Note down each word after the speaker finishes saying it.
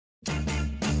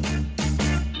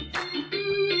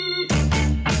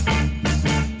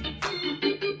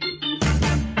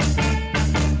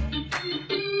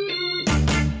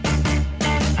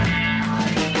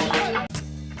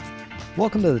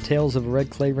Welcome to the Tales of a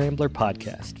Red Clay Rambler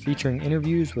podcast, featuring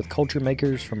interviews with culture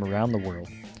makers from around the world.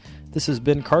 This is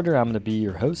Ben Carter. I'm going to be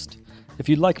your host. If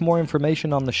you'd like more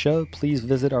information on the show, please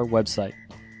visit our website,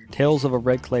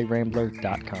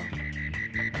 talesofaredclayrambler.com.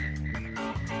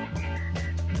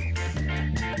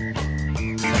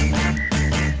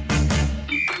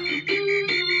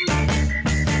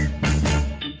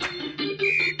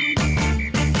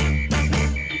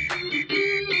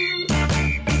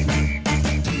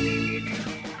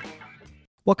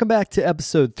 Welcome back to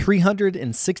episode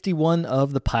 361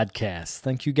 of the podcast.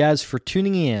 Thank you guys for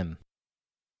tuning in.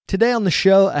 Today on the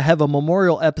show, I have a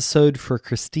memorial episode for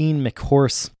Christine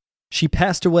McHorse. She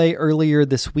passed away earlier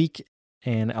this week,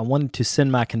 and I wanted to send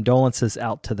my condolences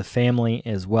out to the family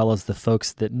as well as the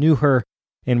folks that knew her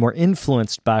and were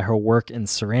influenced by her work in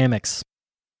ceramics.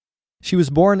 She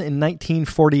was born in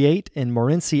 1948 in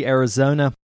Morenci,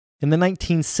 Arizona. In the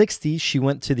 1960s, she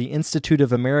went to the Institute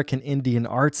of American Indian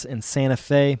Arts in Sante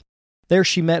Fe. There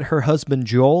she met her husband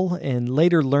Joel and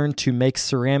later learned to make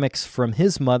ceramics from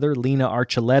his mother, Lena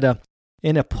Archuleta,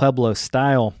 in a Pueblo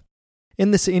style.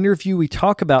 In this interview, we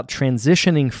talk about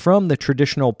transitioning from the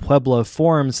traditional Pueblo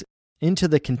forms into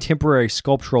the contemporary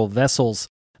sculptural vessels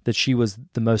that she was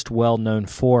the most well known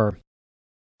for.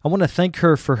 I want to thank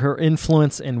her for her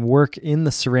influence and work in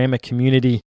the ceramic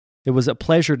community. It was a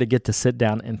pleasure to get to sit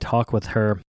down and talk with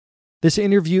her. This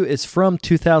interview is from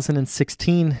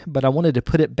 2016, but I wanted to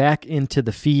put it back into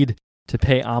the feed to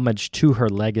pay homage to her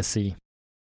legacy.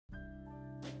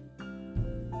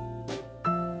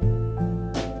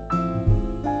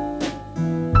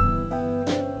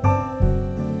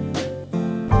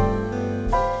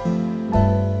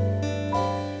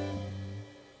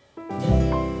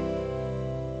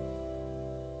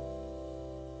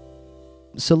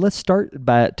 So let's start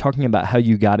by talking about how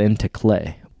you got into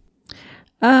clay.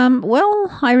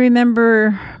 Well, I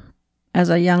remember as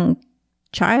a young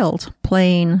child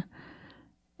playing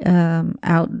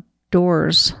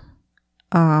outdoors.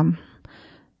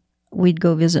 We'd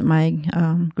go visit my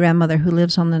grandmother who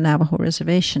lives on the Navajo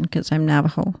reservation because I'm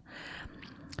Navajo.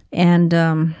 And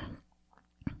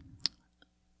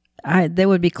there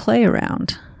would be clay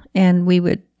around, and we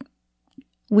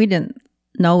didn't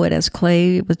know it as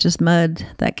clay. It was just mud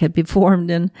that could be formed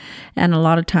in, and a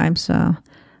lot of times, as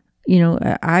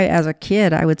a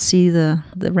kid, I would see the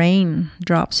rain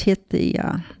drops hit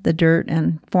the dirt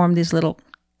and form these little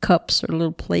cups or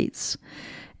little plates,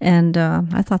 and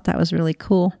I thought that was really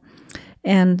cool.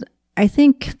 And I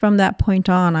think from that point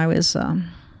on, I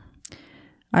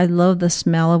love the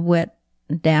smell of wet,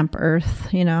 damp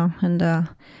earth,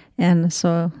 and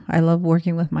so I love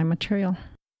working with my material.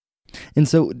 And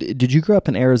so, did you grow up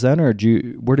in Arizona, or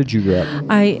where did you grow up?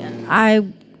 I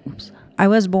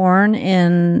was born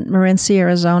in Morenci,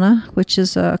 Arizona, which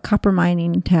is a copper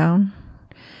mining town,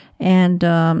 and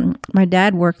my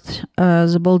dad worked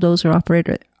as a bulldozer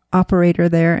operator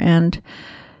there, and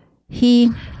he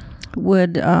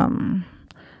would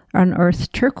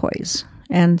unearth turquoise,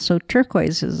 and so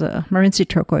Morenci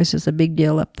turquoise is a big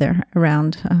deal up there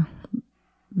around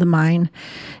the mine,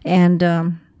 and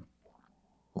I'm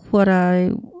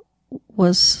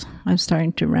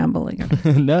starting to ramble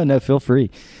again. No, feel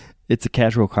free. It's a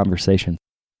casual conversation.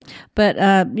 But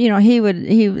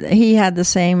he had the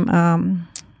same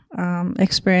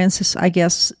experiences, I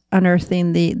guess,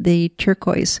 unearthing the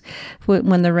turquoise.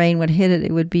 When the rain would hit it,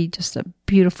 it would be just a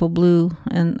beautiful blue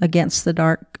and against the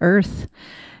dark earth.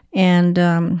 And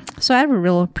so I have a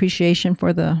real appreciation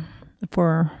for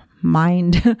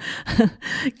mined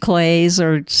clays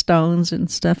or stones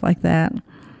and stuff like that.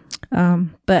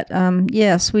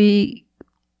 Yes, we'd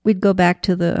go back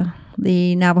to the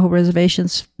Navajo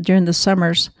reservations during the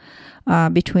summers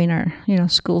between our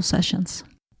school sessions.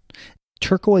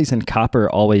 Turquoise and copper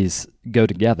always go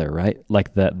together, right?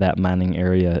 Like that mining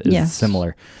area is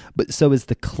similar. But so was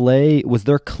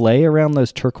there clay around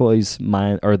those turquoise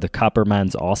mine or the copper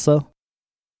mines also?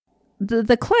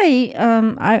 The clay,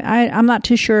 I'm not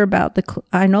too sure about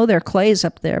I know there are clays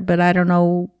up there, but I don't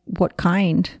know what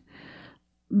kind.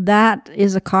 That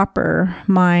is a copper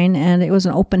mine, and it was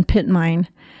an open pit mine.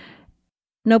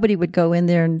 Nobody would go in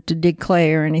there to dig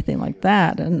clay or anything like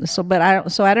that, and so. But I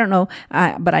don't know.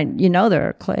 There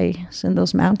are clays in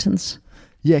those mountains.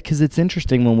 Yeah, because it's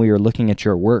interesting when we were looking at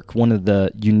your work. One of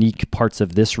the unique parts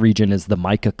of this region is the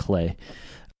mica clay.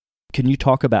 Can you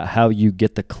talk about how you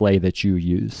get the clay that you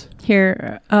use?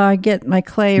 Here, I get my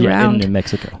clay around in New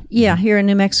Mexico. Yeah, here in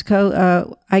New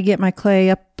Mexico, I get my clay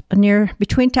up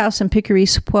between Taos and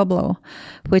Picaris, Pueblo,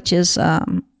 which is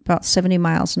about 70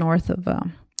 miles north of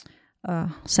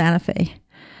Sante Fe.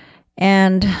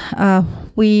 And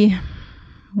we,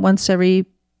 once every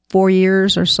 4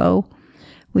 years or so.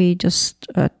 We just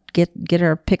get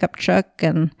our pickup truck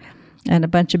and a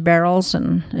bunch of barrels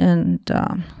and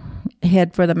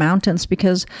head for the mountains,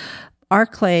 because our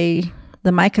clay,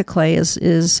 the mica clay, is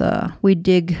we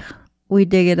dig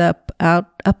it up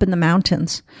in the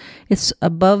mountains. It's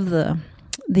above the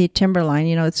timberline.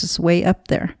 It's just way up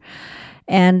there,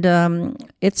 and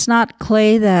it's not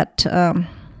clay that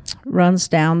runs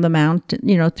down the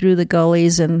mountain, through the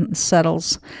gullies and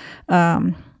settles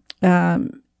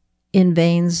in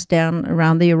veins down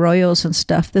around the arroyos and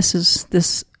stuff. This is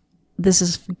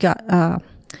got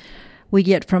we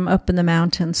get from up in the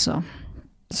mountains. So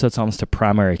it's almost a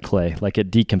primary clay, like it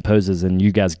decomposes and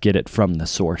you guys get it from the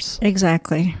source.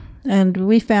 Exactly. And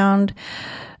we found,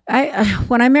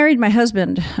 when I married my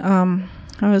husband, I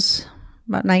was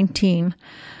about 19.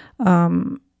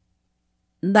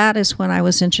 That is when I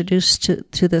was introduced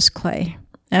to this clay.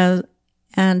 And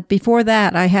before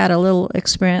that, I had a little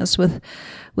experience with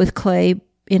clay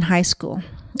in high school.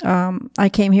 I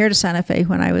came here to Sante Fe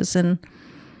when I was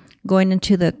going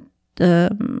into the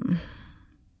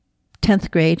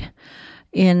 10th grade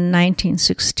in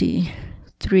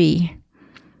 1963.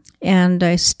 And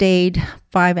I stayed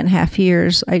 5.5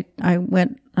 years. I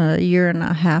went a year and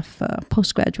a half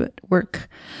postgraduate work.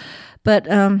 But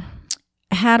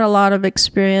had a lot of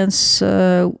experience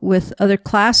with other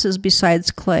classes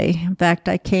besides clay. In fact,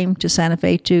 I came to Sante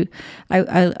Fe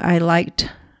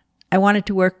I wanted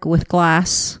to work with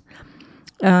glass.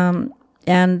 And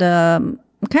I'm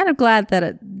kind of glad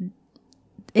that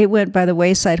it went by the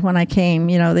wayside when I came.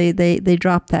 They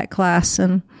dropped that class.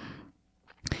 And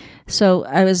so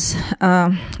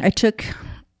I took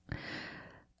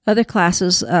other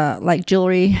classes, like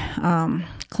jewelry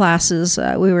classes.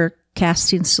 We were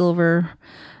casting silver.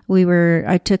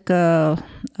 I took a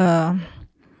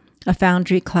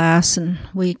foundry class, and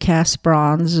we cast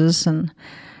bronzes, and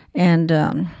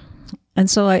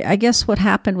so I guess what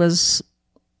happened was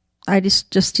I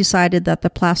just decided that the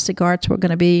plastic arts were going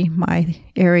to be my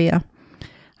area.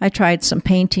 I tried some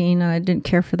painting, and I didn't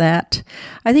care for that.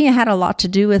 I think it had a lot to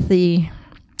do with the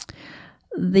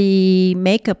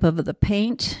makeup of the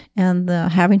paint and the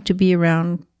having to be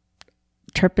around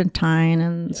turpentine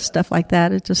and stuff like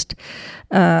that. It just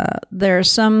there are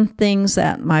some things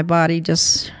that my body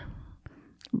just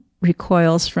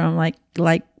recoils from, like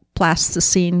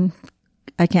plasticine.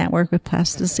 I can't work with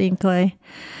plasticine clay.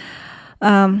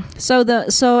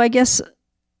 So I guess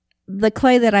the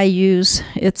clay that I use,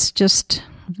 it's just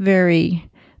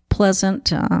very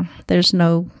pleasant. There's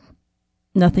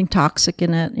nothing toxic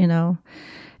in it, and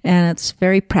it's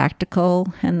very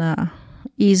practical and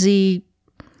easy.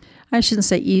 I shouldn't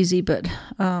say easy, but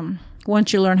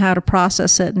once you learn how to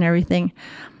process it and everything,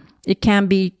 it can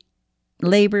be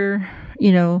labor,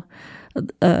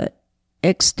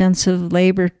 extensive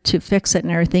labor to fix it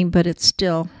and everything, but it's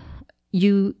still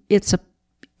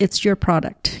it's your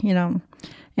product, and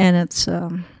it's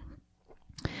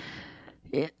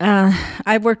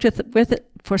I've worked with it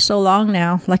for so long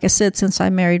now, like I said, since I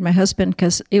married my husband,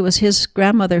 because it was his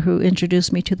grandmother who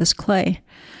introduced me to this clay.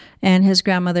 And his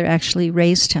grandmother actually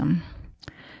raised him.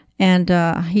 And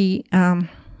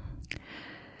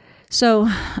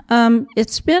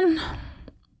it's been,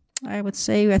 I would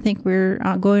say, I think we're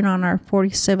going on our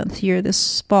 47th year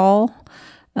this fall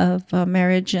of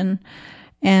marriage. And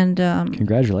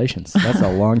congratulations. That's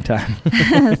a long time.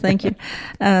 Thank you.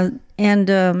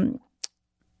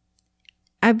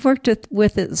 I've worked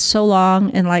with it so long,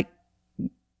 and like,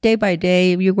 day by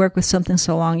day, you work with something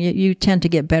so long, you tend to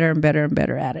get better and better and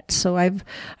better at it. So I've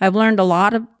learned a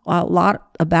lot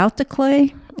about the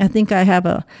clay. I think I have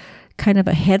a kind of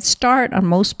a head start on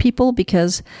most people,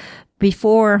 because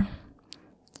before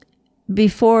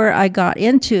I got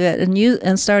into it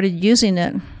and started using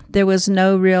it, there was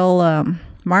no real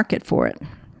market for it,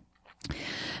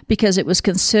 because it was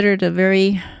considered a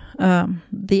very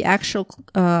the actual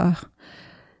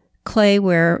clay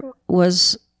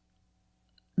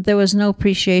there was no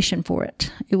appreciation for it.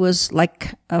 It was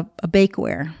like a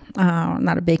bakeware,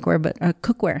 not a bakeware, but a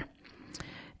cookware.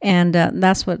 And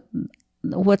that's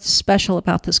what's special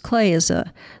about this clay is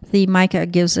the mica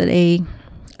gives it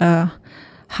a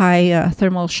high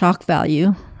thermal shock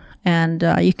value, and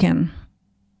you can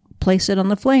place it on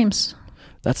the flames.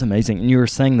 That's amazing. And you were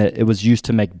saying that it was used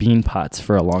to make bean pots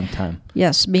for a long time.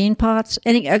 Yes, bean pots,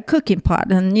 a cooking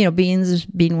pot. And, beans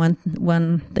being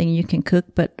one thing you can cook,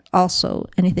 but also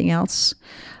anything else.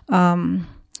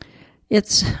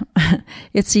 It's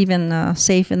even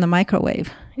safe in the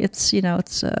microwave. It's you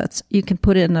can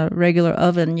put it in a regular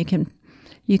oven. You can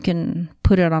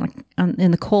put it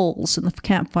in the coals in the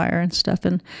campfire and stuff.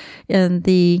 And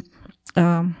the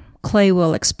clay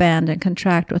will expand and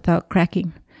contract without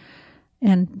cracking.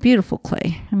 And beautiful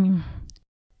clay. I mean,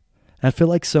 I feel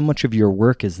like so much of your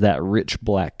work is that rich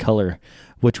black color,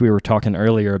 which we were talking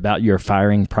earlier about your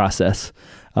firing process,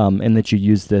 and that you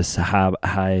use this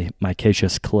high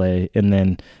micaceous clay and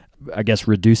then, I guess,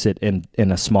 reduce it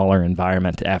in a smaller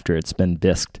environment after it's been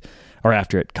bisqued or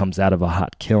after it comes out of a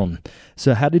hot kiln.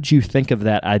 So how did you think of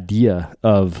that idea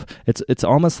of, it's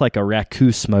almost like a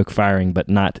raku smoke firing, but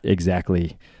not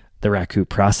exactly the raku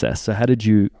process. So how did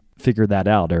you figure that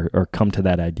out or come to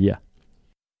that idea?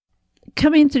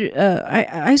 Coming through,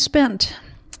 I spent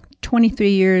 23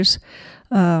 years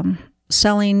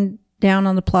selling down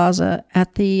on the plaza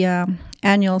at the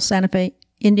annual Sante Fe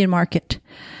Indian Market.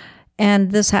 And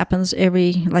this happens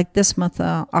like this month,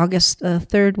 August,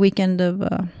 third weekend of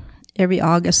every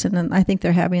August. And then I think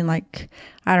they're having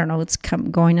it's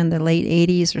going in the late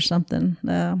 80s or something,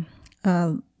 the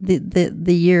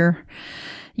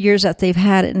years that they've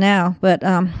had it now. But,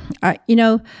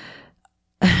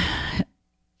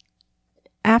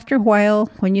 after a while,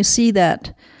 when you see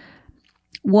that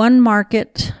one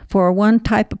market for one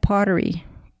type of pottery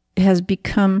has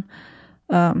become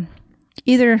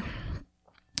either,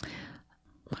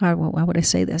 how would I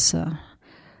say this?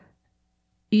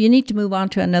 You need to move on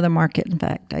to another market, in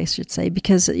fact, I should say,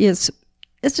 because it's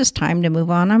just time to move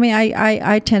on. I mean,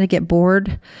 I tend to get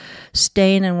bored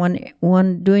staying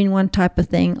in doing one type of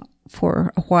thing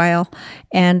for a while.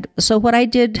 And so what I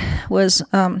did was,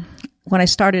 when I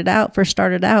first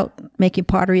started out making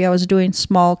pottery, I was doing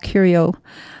small curio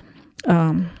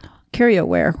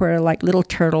ware, where like little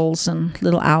turtles and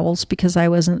little owls, because I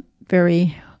wasn't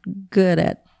very good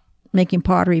at making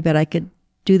pottery, but I could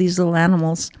do these little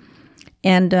animals.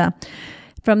 And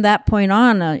from that point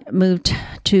on, I moved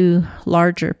to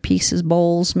larger pieces,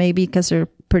 bowls maybe, because they're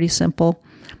pretty simple,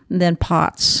 and then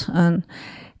pots.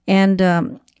 And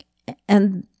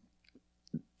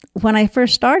when I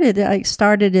first started, I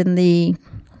started in the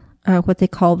what they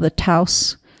call the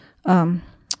Taos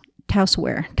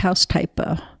type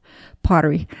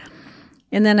pottery.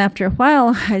 And then after a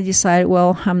while, I decided,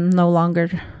 well, I'm no longer,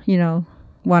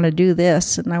 want to do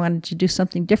this, and I wanted to do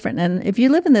something different. And if you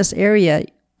live in this area,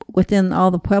 within all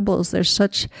the pueblos, there's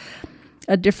such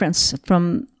a difference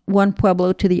from one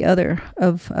pueblo to the other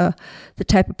of the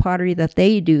type of pottery that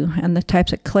they do and the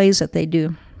types of clays that they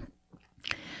do.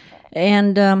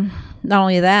 And not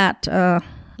only that,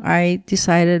 I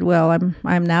decided, well, I'm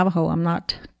Navajo, I'm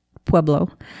not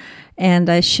Pueblo, and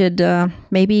I should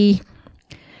maybe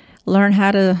learn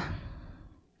how to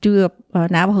do a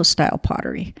Navajo-style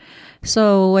pottery.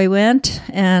 So I went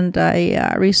and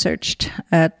I researched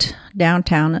at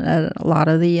downtown at a lot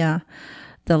of the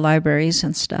libraries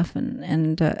and stuff,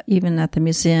 and even at the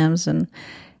museums, and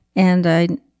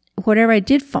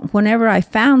whenever I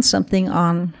found something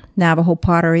on Navajo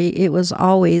pottery, it was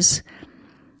always,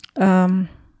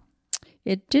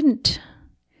 it didn't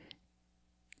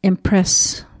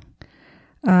impress.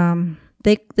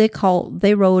 They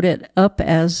wrote it up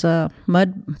as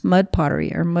mud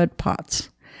pottery or mud pots,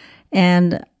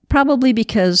 and probably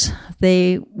because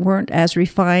they weren't as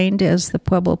refined as the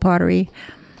Pueblo pottery.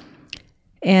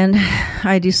 And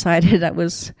I decided that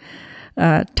was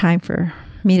time for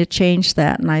me to change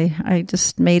that, and I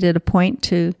just made it a point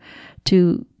to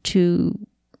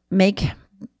make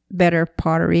better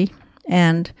pottery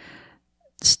and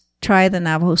try the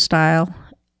Navajo style.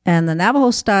 And the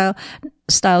Navajo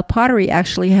style pottery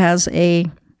actually has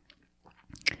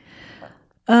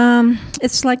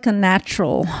it's like a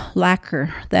natural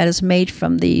lacquer that is made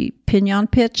from the pinon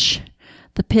pitch,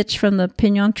 the pitch from the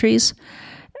pinon trees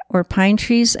or pine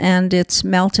trees, and it's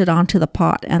melted onto the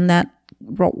pot, and that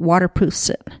waterproofs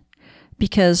it,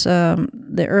 because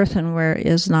the earthenware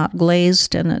is not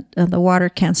glazed, and the water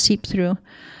can't seep through.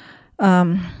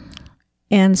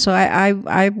 And so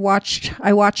I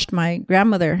watched my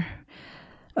grandmother,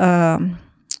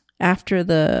 after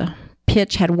the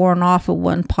pitch had worn off of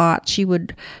one pot, she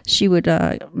would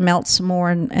melt some more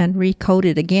and recoat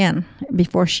it again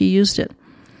before she used it.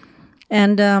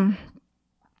 And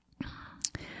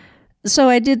so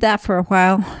I did that for a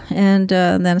while, and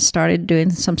then started doing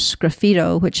some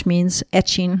sgraffito, which means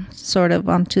etching sort of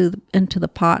into the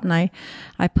pot, and I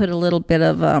put a little bit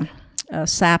of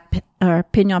sap or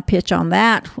pinon pitch on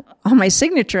that. On my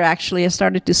signature, actually, I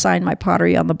started to sign my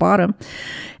pottery on the bottom,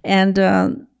 and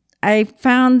I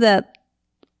found that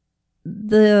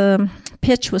the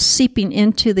pitch was seeping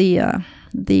into the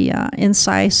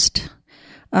incised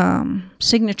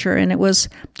signature, and it was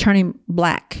turning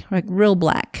black, like real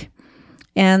black.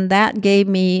 And that gave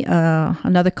me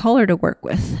another color to work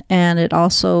with. And it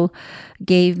also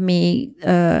made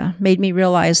me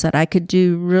realize that I could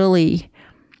do really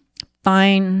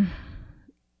fine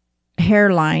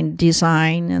hairline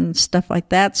design and stuff like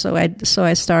that. So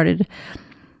I started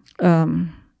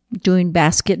doing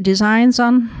basket designs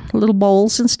on little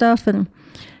bowls and stuff. And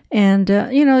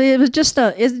it was just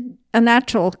a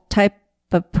natural type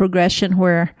of progression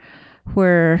where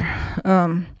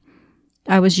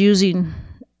I was using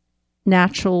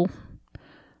natural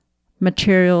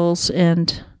materials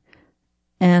and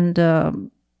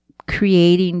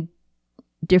creating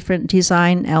different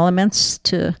design elements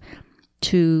to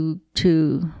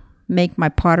make my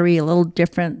pottery a little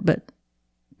different but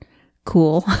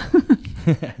cool.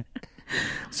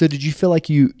 So did you feel like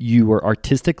you were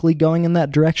artistically going in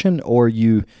that direction, or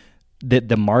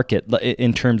the market,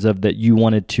 in terms of that you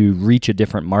wanted to reach a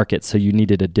different market, so you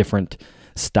needed a different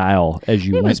style as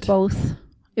you went? It was both.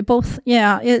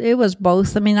 It was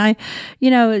both. I mean,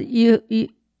 you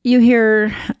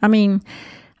hear, I mean,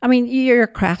 you're a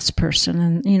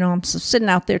craftsperson, and, I'm sitting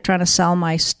out there trying to sell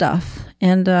my stuff.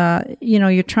 And,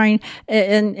 you're trying,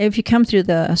 and if you come through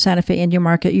the Sante Fe Indian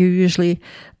market, you're usually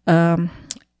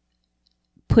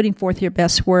putting forth your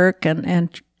best work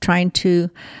and trying to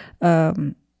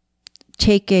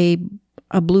take a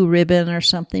blue ribbon or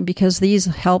something, because these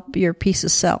help your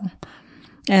pieces sell.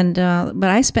 And but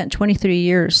I spent 23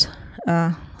 years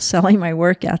selling my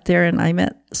work out there, and I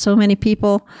met so many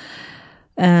people,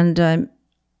 and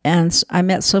I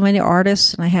met so many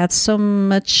artists, and I had so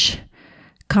much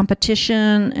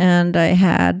competition, and I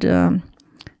had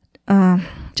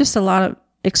just a lot of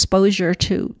exposure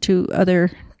to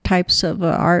other types of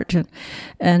art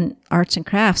and arts and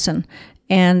crafts,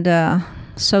 and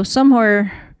so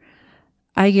somewhere,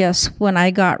 I guess, when I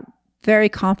got very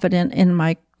confident in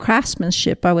my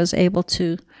craftsmanship, I was able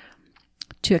to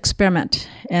experiment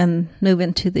and move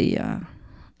into the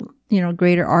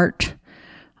greater art,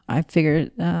 I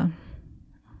figured,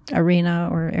 arena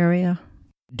or area.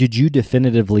 Did you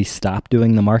definitively stop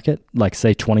doing the market? Like,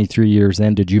 say 23 years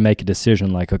in, did you make a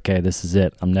decision like, okay, this is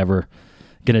it, I'm never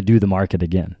going to do the market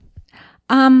again?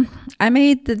 I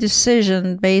made the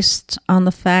decision based on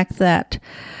the fact that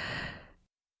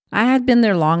I had been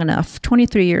there long enough.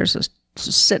 23 years of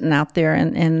sitting out there,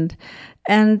 and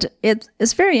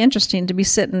it's very interesting to be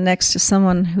sitting next to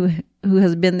someone who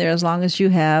has been there as long as you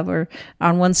have, or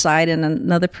on one side and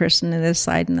another person on this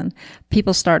side, and then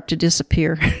people start to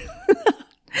disappear.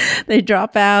 They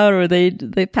drop out, or they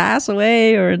pass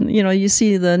away, or you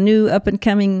see the new up and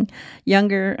coming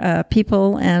younger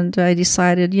people. And I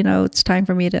decided, it's time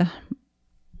for me to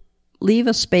leave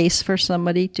a space for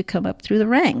somebody to come up through the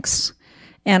ranks.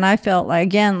 And I felt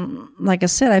like I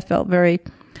said, I felt very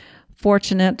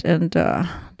fortunate, and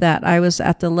that I was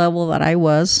at the level that I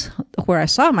was, where I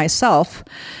saw myself,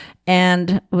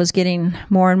 and was getting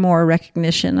more and more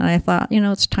recognition. And I thought,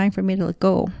 it's time for me to let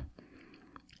go.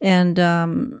 And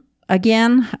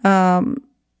again,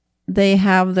 they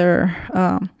have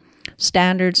their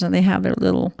standards, and they have their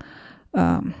little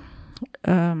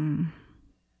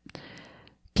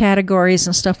categories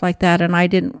and stuff like that, and I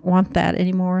didn't want that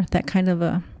anymore, that kind of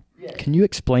a... Can you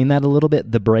explain that a little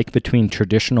bit, the break between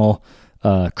traditional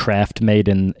craft made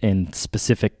in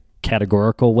specific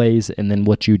categorical ways, and then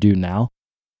what you do now?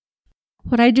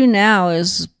 What I do now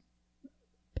is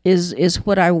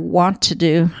what I want to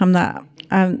do. I'm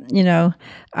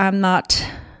not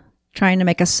trying to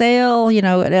make a sale.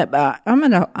 I'm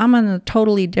in a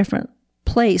totally different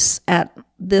place at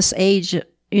this age,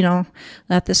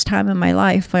 at this time in my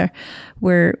life,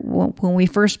 where when we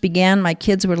first began, my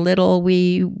kids were little.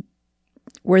 We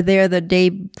were there the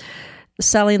day,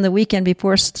 selling the weekend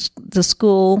before the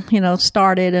school,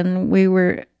 started, and we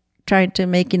were trying to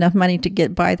make enough money to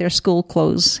buy their school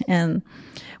clothes. And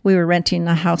we were renting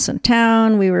a house in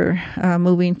town. We were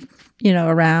moving,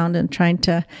 around and trying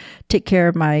to take care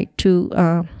of my two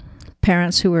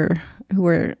parents who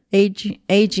were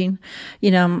aging,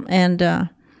 and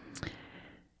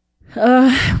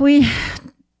we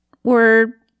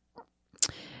were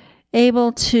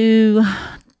able to,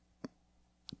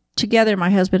 together, my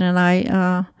husband and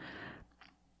I,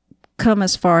 come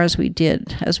as far as we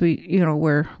did, as we,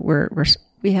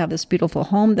 we have this beautiful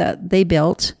home that they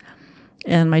built,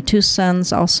 and my two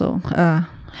sons also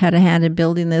had a hand in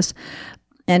building this,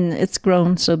 and it's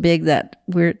grown so big that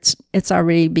it's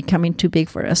already becoming too big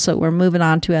for us. So we're moving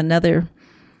on to another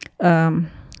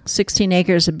 16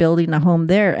 acres of building a home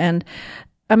there, and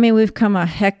I mean, we've come a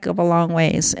heck of a long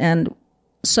ways, and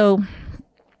so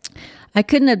I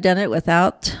couldn't have done it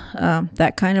without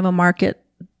that kind of a market.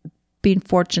 Being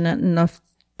fortunate enough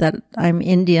that I'm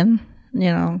Indian,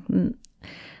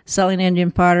 selling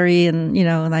Indian pottery, and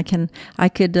and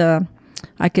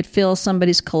I could fill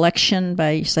somebody's collection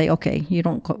by say, okay, you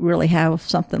don't really have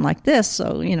something like this,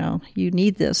 so you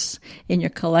need this in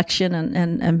your collection,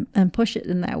 and push it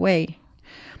in that way,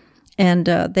 and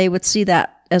they would see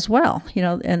that as well,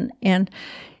 and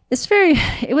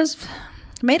it was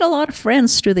made a lot of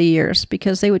friends through the years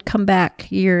because they would come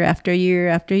back year after year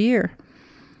after year,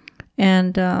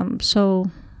 and so.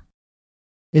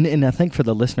 And I think for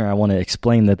the listener, I want to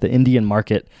explain that the Indian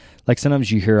market, like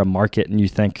sometimes you hear a market and you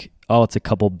think, oh, it's a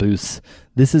couple booths.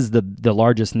 This is the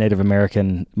largest Native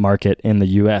American market in the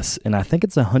U.S., and I think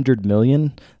it's 100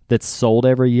 million that's sold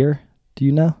every year. Do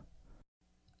you know?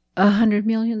 100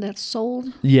 million that's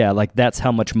sold? Yeah, like that's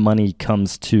how much money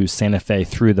comes to Sante Fe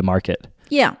through the market.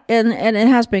 Yeah, and it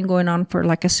has been going on for,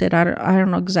 like I said, I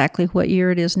don't know exactly what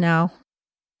year it is now.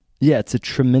 Yeah, it's a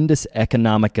tremendous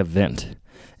economic event.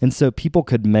 And so people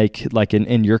could make, like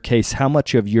in your case, how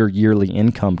much of your yearly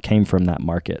income came from that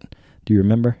market? Do you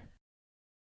remember?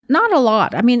 Not a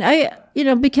lot. I mean,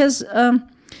 because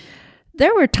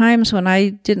there were times when I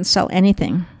didn't sell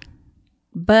anything.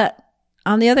 But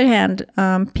on the other hand,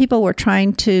 people were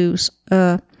trying to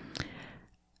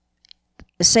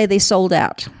say they sold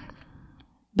out,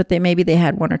 but maybe they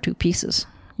had one or two pieces.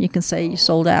 You can say you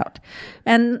sold out.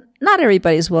 And not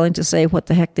everybody's willing to say what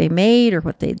the heck they made or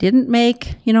what they didn't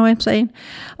make. You know what I'm saying?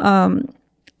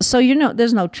 So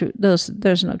there's no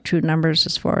true numbers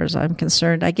as far as I'm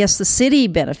concerned. I guess the city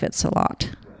benefits a lot,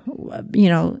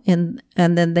 and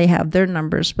then they have their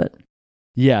numbers. But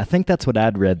yeah, I think that's what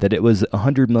I'd read, that it was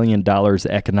 $100 million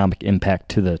economic impact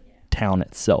to the town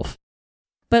itself.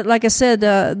 But like I said,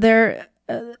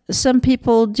 some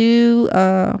people do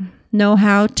know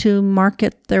how to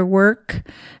market their work,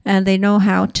 and they know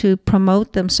how to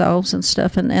promote themselves and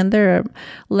stuff, and they're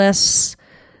less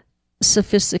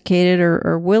sophisticated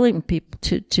or willing people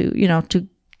to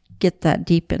get that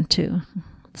deep into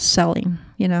selling.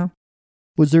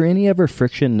 Was there any ever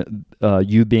friction,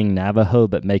 you being Navajo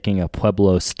but making a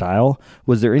Pueblo style?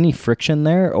 Was there any friction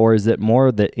there, or is it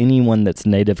more that anyone that's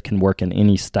Native can work in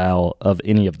any style of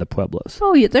any of the Pueblos?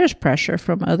 Oh, yeah, there's pressure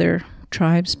from other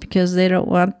tribes because they don't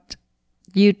want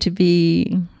you to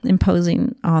be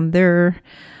imposing on their,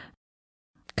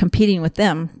 competing with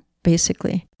them,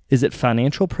 basically. Is it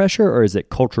financial pressure or is it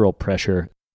cultural pressure?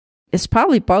 It's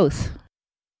probably both.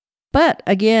 But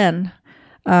again,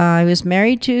 I was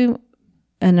married to,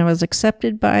 and I was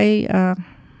accepted by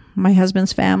my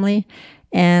husband's family,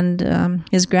 and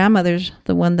his grandmother's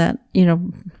the one that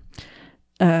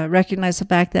recognized the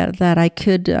fact that I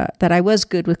could, that I was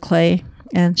good with clay,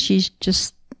 and she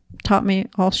just taught me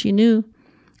all she knew,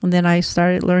 and then I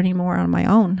started learning more on my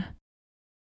own.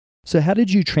 So how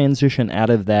did you transition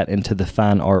out of that into the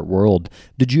fine art world?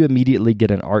 Did you immediately get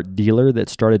an art dealer that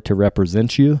started to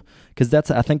represent you? Because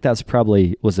I think that's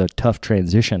probably was a tough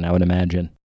transition, I would imagine.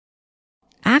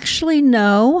 Actually,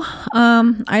 no.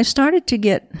 I started to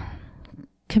get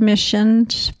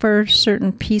commissioned for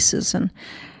certain pieces,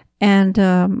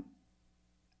 and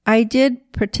I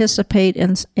did participate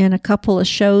in a couple of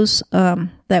shows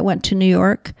that went to New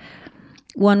York.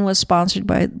 One was sponsored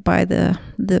by the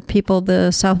people,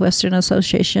 the Southwestern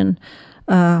Association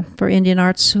for Indian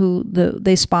Arts,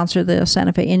 they sponsor the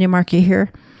Sante Fe Indian Market here.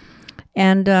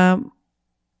 And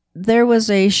there was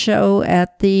a show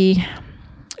at the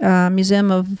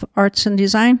Museum of Arts and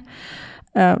Design,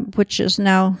 which is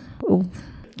now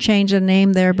changed the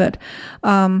name there, but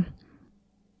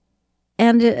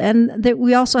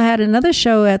we also had another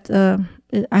show at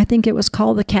I think it was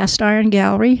called the Cast Iron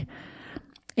Gallery.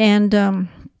 And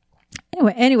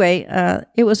anyway,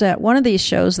 it was at one of these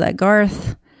shows that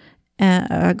Garth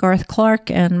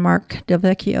Clark and Mark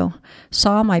DeVecchio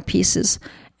saw my pieces,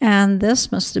 and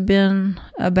this must have been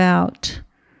about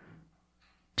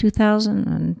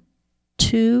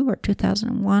 2002 or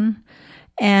 2001,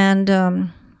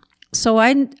 and so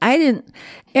I didn't.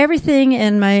 Everything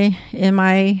in my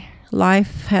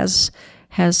life has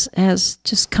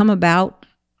just come about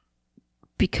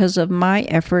because of my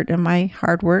effort and my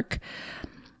hard work.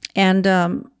 And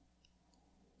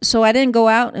so I didn't go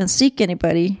out and seek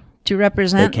anybody to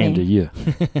represent me. They came to you.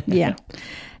 Yeah.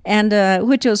 And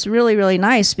which was really, really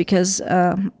nice because,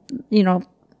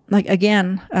 like,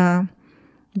 again,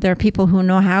 there are people who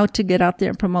know how to get out there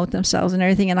and promote themselves and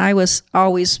everything. And I was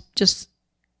always just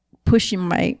pushing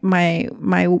my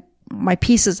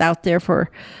pieces out there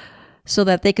so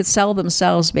that they could sell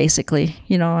themselves, basically,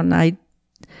 and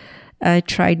I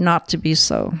tried not to be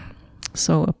so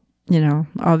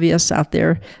obvious out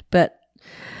there, but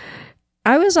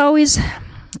I was always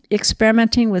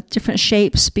experimenting with different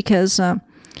shapes because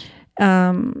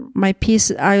my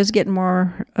piece, I was getting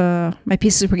more, my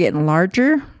pieces were getting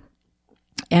larger,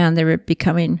 and they were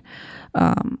becoming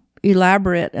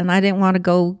elaborate, and I didn't want to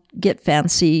go get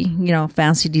fancy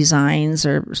designs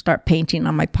or start painting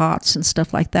on my pots and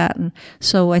stuff like that. And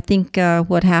so I think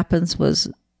what happens was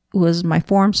my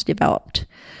forms developed,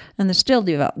 and they're still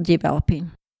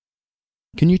developing.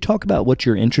 Can you talk about what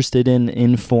you're interested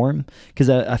in form? Because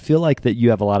I feel like that you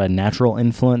have a lot of natural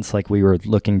influence. Like we were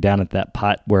looking down at that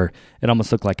pot where it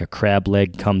almost looked like a crab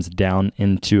leg comes down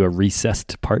into a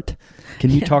recessed part. Can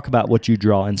you talk about what you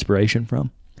draw inspiration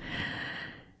from?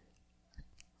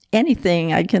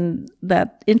 Anything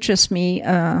that interests me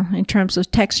in terms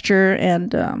of texture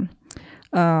and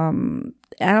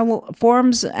animal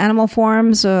forms,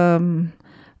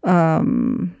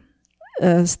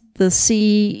 the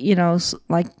sea,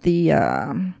 like the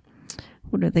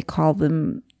what do they call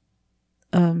them?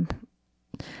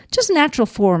 Just natural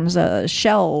forms,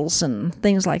 shells and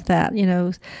things like that.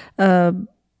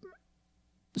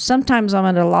 Sometimes I'm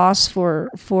at a loss for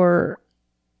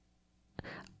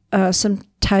some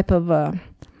type of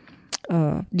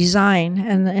design,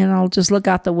 and I'll just look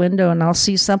out the window and I'll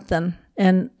see something,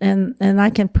 and I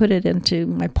can put it into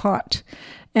my pot,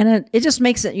 and it just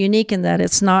makes it unique in that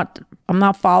I'm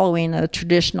not following a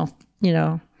traditional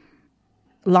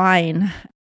line.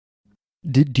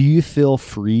 Do you feel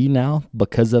free now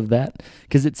because of that?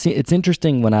 Because it's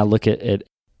interesting when I look at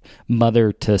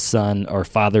mother to son or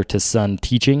father to son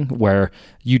teaching, where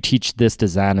you teach this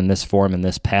design and this form and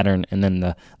this pattern, and then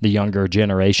the younger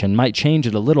generation might change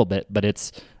it a little bit, but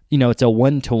it's a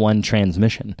one-to-one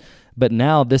transmission. But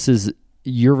now this is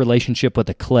your relationship with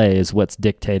the clay is what's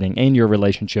dictating, and your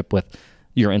relationship with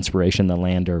your inspiration, the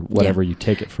land, or whatever you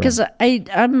take it from. Because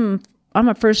I'm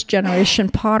a first generation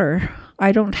potter.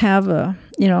 I don't have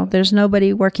there's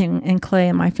nobody working in clay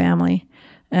in my family,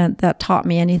 and that taught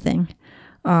me anything.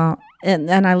 And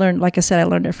I learned, like I said, I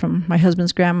learned it from my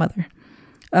husband's grandmother.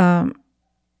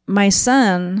 My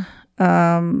son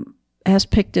has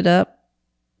picked it up.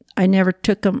 I never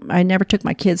took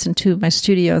my kids into my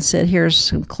studio and said, "Here's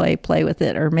some clay, play with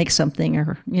it, or make something,"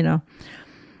 or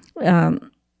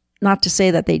not to say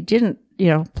that they didn't,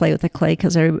 play with the clay,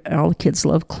 because all the kids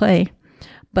love clay.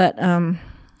 But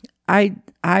I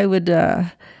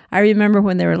remember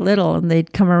when they were little and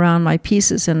they'd come around my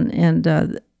pieces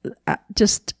and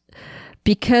just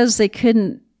because they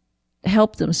couldn't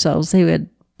help themselves, they would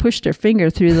push their finger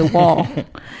through the wall,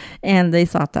 and they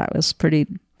thought that was pretty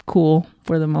cool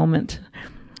for the moment.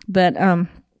 But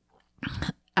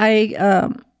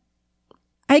I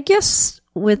guess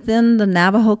within the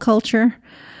Navajo culture,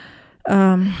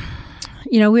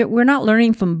 we're not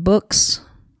learning from books.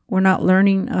 We're not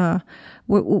learning.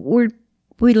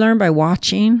 We learn by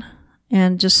watching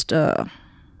and just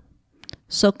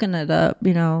soaking it up,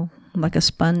 like a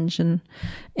sponge, and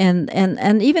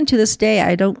even to this day,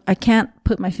 I can't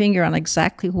put my finger on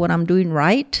exactly what I'm doing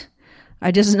right.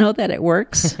 I just know that it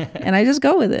works, and I just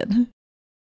go with it.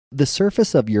 The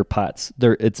surface of your pots,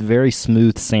 it's very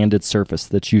smooth, sanded surface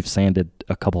that you've sanded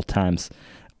a couple times.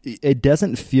 It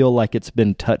doesn't feel like it's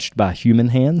been touched by human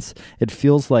hands. It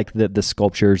feels like the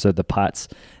sculptures or the pots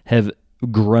have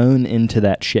grown into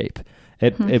that shape.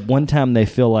 At one time, they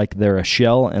feel like they're a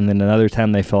shell, and then another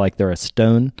time they feel like they're a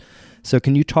stone. So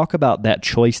can you talk about that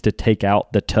choice to take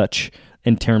out the touch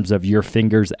in terms of your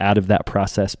fingers out of that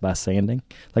process by sanding?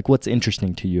 Like, what's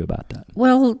interesting to you about that?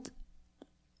 Well,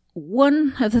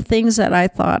 one of the things that I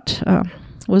thought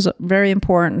was very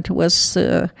important was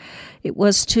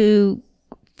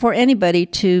for anybody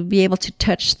to be able to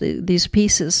touch these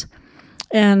pieces.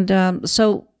 And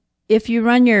so if you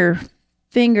run your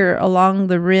finger along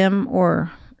the rim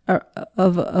or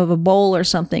of a bowl or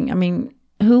something, I mean,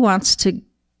 who wants to,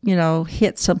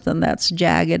 hit something that's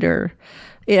jagged, or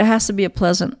it has to be a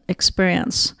pleasant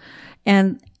experience.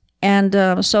 And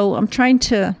so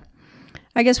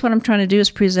I guess what I'm trying to do is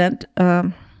present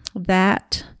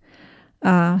that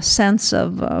sense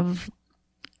of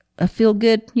a feel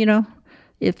good,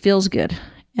 it feels good,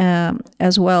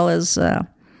 as well as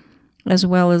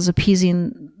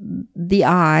appeasing the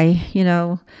eye.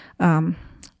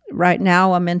 Right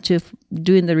now I'm into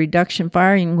doing the reduction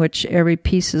firing, which every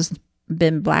piece has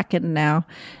been blackened now,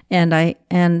 and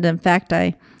in fact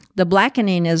the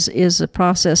blackening is a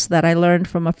process that I learned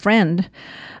from a friend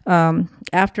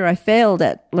after I failed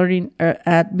at learning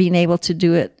at being able to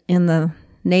do it in the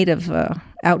native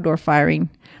outdoor firing.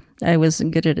 I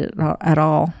wasn't good at it at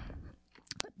all.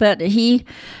 But he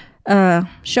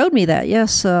showed me that,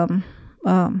 yes,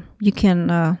 you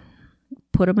can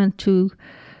put them into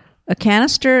a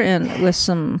canister and with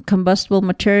some combustible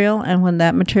material, and when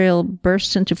that material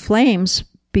bursts into flames,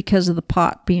 because of the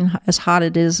pot being as hot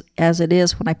as it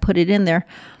is when I put it in there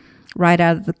right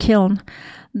out of the kiln,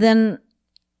 then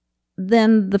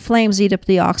the flames eat up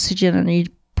the oxygen, and you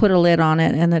put a lid on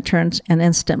it, and it turns an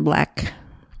instant black.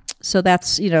 So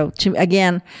that's,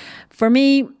 again, for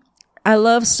me, I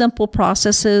love simple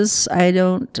processes. I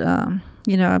don't,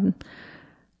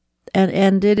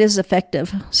 and it is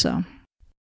effective. So.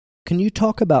 Can you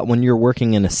talk about when you're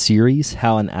working in a series,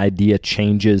 how an idea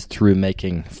changes through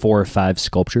making 4 or 5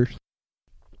 sculptures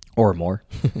or more?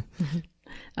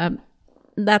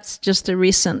 That's just a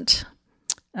recent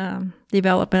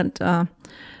development.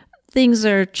 Things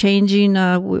are changing.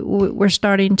 We're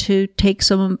starting to take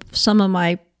some of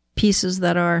my pieces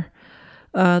that are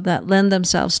that lend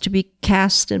themselves to be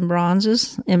cast in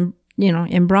bronzes, in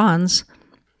bronze,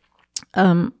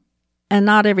 and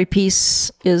not every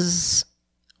piece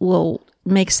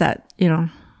makes that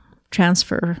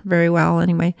transfer very well.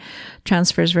 Anyway,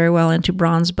 transfers very well into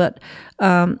bronze. But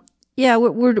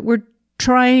we're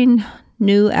trying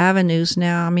new avenues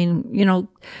now. I mean,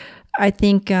 I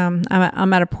think I'm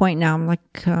at a point now. I'm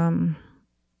like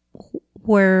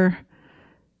where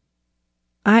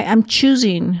I'm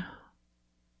choosing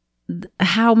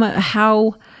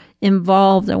how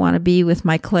involved I want to be with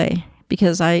my clay,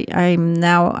 because I'm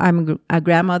a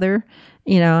grandmother,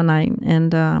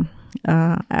 and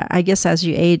I guess as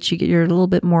you age, you're a little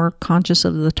bit more conscious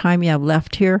of the time you have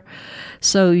left here,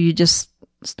 so you just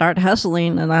start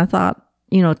hustling. And I thought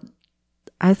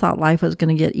life was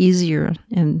going to get easier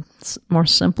and more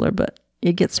simpler, but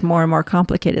it gets more and more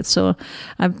complicated. So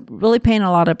I'm really paying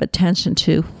a lot of attention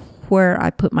to where I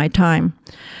put my time.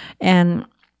 And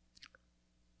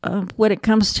when it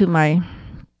comes to my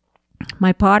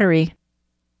pottery,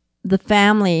 the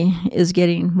family is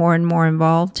getting more and more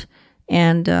involved,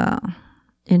 and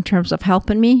in terms of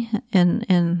helping me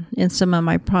in some of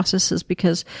my processes,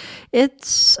 because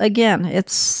it's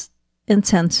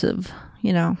intensive,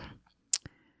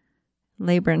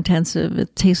 labor intensive.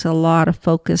 It takes a lot of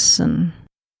focus. And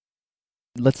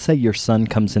let's say your son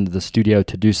comes into the studio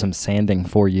to do some sanding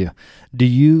for you. Do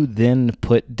you then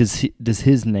does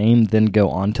his name then go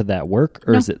onto that work,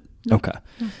 or No. is it okay?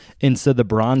 No. And so the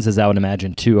bronzes, I would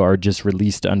imagine too, are just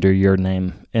released under your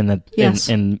name and Yes.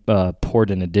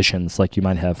 poured in editions, like you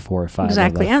might have 4 or 5.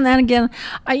 Exactly. And then again,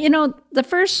 the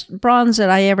first bronze that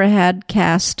I ever had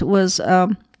cast was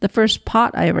the first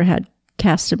pot I ever had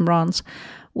cast in bronze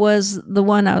was the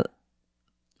one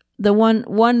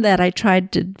that I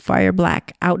tried to fire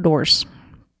black outdoors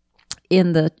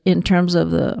in terms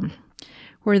of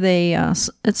where they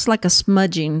it's like a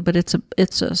smudging, but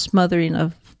it's a smothering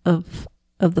of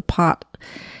the pot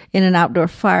in an outdoor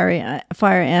fire.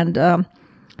 And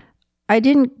I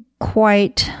didn't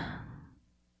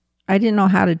know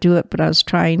how to do it, but I was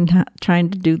trying to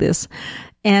do this,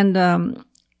 and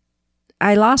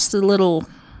I lost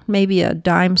maybe a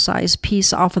dime size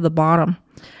piece off of the bottom,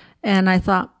 and I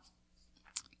thought,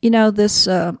 this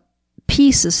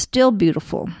piece is still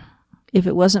beautiful if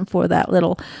it wasn't for that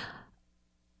little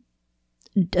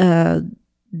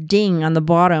ding on the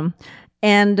bottom.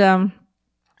 And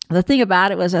the thing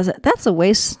about it was, I said, that's a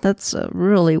waste. That's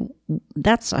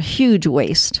a huge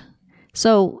waste.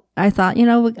 So I thought, I'm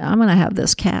going to have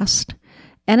this cast.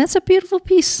 And it's a beautiful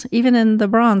piece. Even in the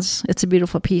bronze, it's a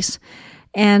beautiful piece.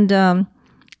 And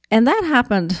that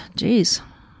happened, geez,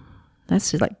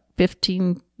 that's like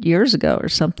 15 years ago or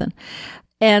something.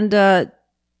 And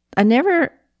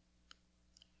another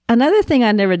thing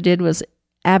I never did was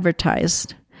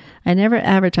advertised. I never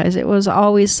advertised. It was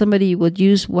always somebody would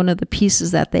use one of the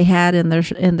pieces that they had in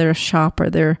their shop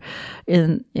or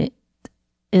in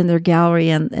their gallery,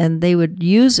 and they would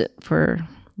use it for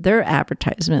their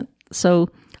advertisement. So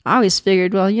I always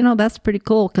figured, well, that's pretty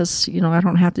cool, because I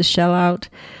don't have to shell out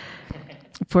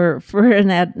for an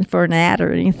ad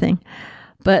or anything.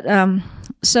 But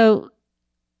so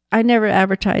I never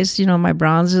advertised, my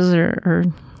bronzes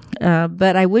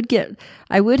but I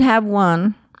would have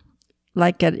one,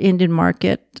 like at Indian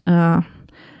market,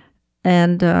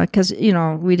 and because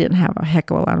we didn't have a heck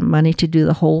of a lot of money to do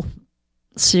the whole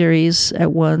series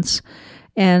at once,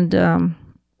 and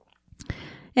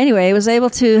anyway, I was able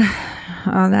to.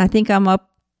 I think I'm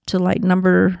up to like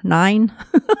number 9,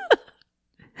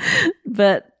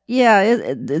 but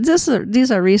yeah,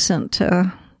 these are recent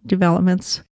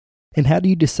developments. And how do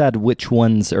you decide which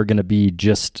ones are going to be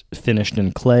just finished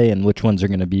in clay and which ones are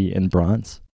going to be in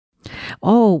bronze?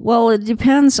 Oh, well, it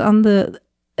depends on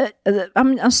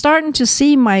I'm starting to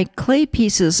see my clay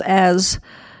pieces as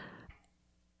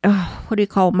what do you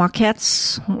call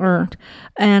maquettes,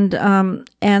 and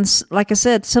like I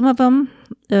said, some of them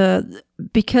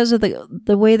because of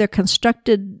the way they're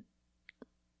constructed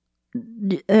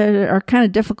are kind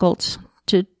of difficult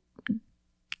to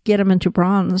get them into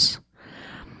bronze.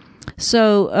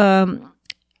 So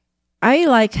I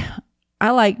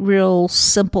like real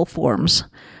simple forms,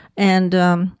 and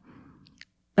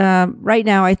right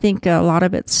now I think a lot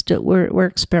of it's still we're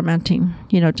experimenting.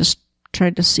 Just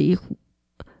trying to see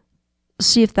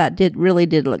if that really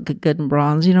did look good in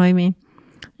bronze. You know what I mean?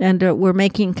 And we're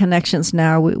making connections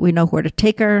now. We know where to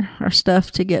take our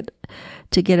stuff to get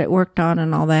it worked on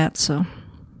and all that. So.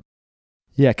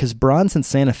 Yeah, because bronze in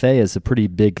Santa Fe is a pretty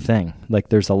big thing. Like,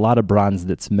 there's a lot of bronze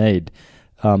that's made.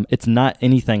 It's not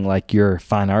anything like your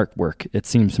fine art work. It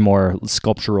seems more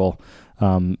sculptural,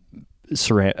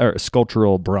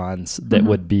 sculptural bronze that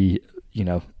would be,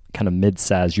 kind of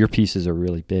mid-size. Your pieces are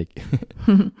really big.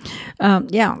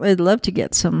 Yeah, I'd love to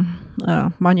get some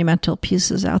monumental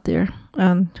pieces out there.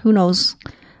 Who knows?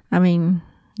 I mean,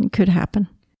 it could happen.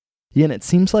 Yeah, and it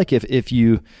seems like if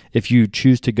you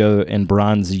choose to go in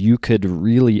bronze, you could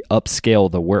really upscale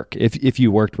the work. If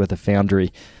you worked with a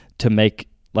foundry to make,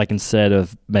 like, instead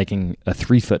of making a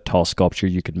 3-foot tall sculpture,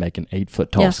 you could make an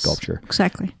 8-foot tall sculpture.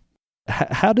 Exactly.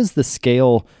 How does the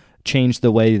scale change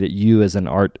the way that you as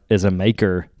a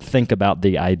maker think about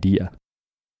the idea?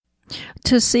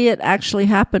 To see it actually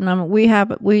happen,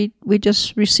 we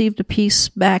just received a piece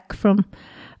back from,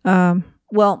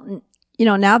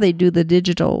 now they do the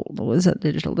digital. What is that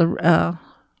digital? The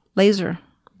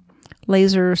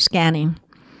laser scanning,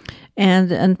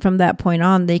 and from that point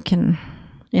on, they can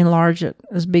enlarge it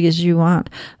as big as you want.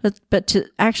 But to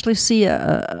actually see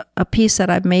a piece that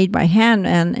I've made by hand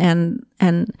and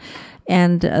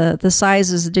the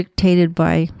size is dictated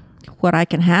by what I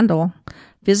can handle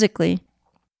physically,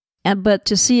 but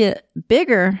to see it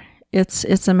bigger,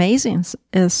 it's amazing.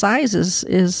 Size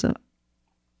is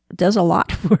does a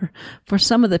lot for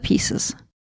some of the pieces.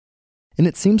 And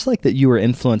it seems like that you were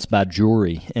influenced by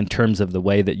jewelry in terms of the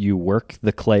way that you work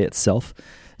the clay itself.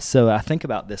 So I think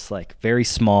about this like very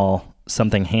small,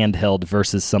 something handheld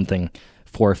versus something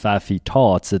 4 or 5 feet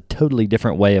tall. It's a totally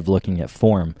different way of looking at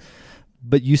form.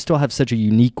 But you still have such a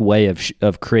unique way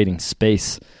of creating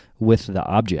space with the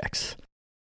objects.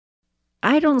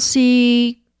 I don't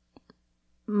see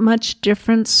much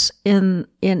difference in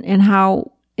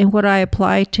what I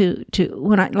apply to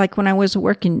when I was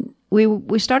working.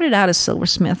 We started out as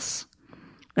silversmiths,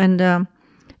 and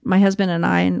my husband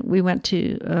and we went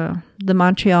to the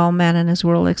Montreal Man and His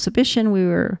World exhibition. We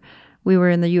were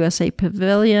in the USA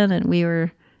Pavilion, and we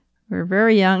were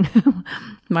very young.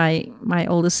 My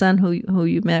oldest son, who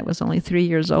you met, was only 3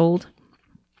 years old,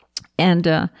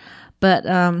 and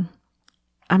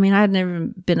I mean, I had never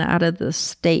been out of the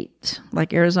state,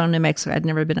 like Arizona, New Mexico. I'd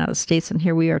never been out of the states, and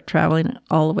here we are traveling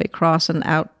all the way across and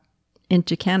out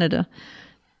into Canada.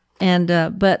 And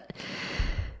but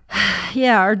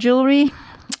yeah, our jewelry,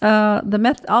 all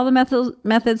the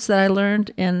methods that I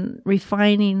learned in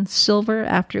refining silver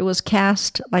after it was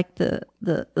cast, like the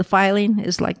filing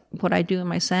is like what I do in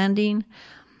my sanding.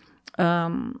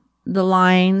 The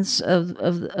lines of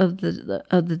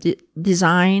the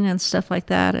design and stuff like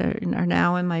that are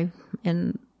now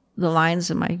in the lines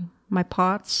in my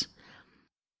pots.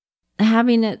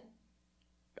 Having it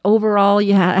overall,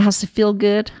 it has to feel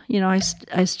good. I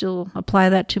still apply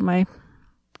that to my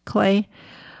clay.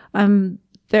 I'm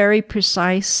very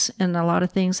precise in a lot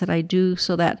of things that I do,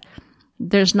 so that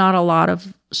there's not a lot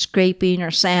of scraping or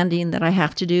sanding that I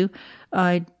have to do.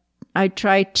 I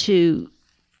try to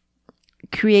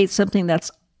create something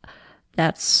that's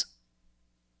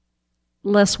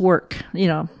less work,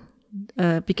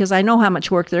 because I know how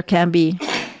much work there can be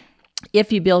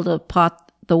if you build a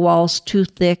pot, the walls too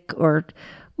thick or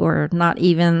not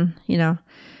even,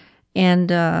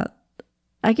 and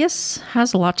I guess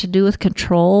has a lot to do with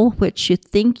control, which you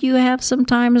think you have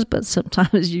sometimes, but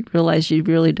sometimes you realize you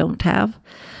really don't have.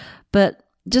 But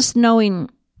just knowing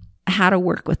how to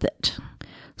work with it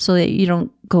so that you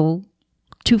don't go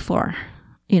too far,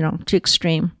 too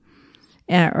extreme.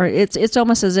 Or it's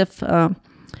almost as if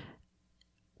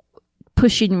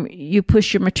push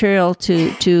your material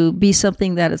to be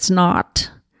something that it's not.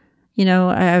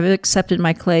 I've accepted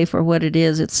my clay for what it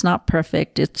is. It's not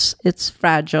perfect. It's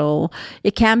fragile.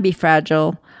 It can be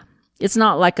fragile. It's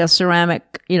not like a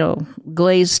ceramic,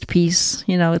 glazed piece.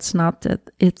 It's not that.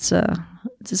 It's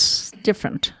just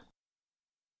different.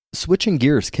 Switching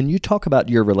gears, can you talk about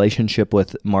your relationship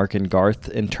with Mark and Garth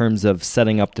in terms of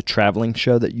setting up the traveling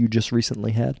show that you just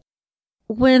recently had?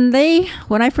 When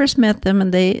I first met them,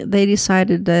 and they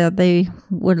decided that they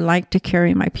would like to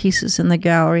carry my pieces in the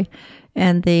gallery,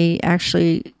 and they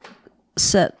actually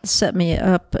set me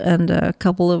up and a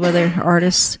couple of other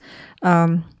artists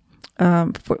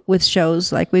with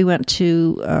shows. Like we went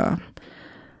to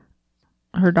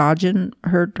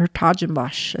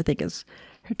Hertogenbosch, I think it's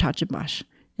Hertogenbosch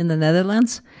in the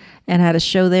Netherlands, and had a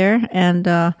show there. And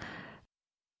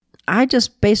I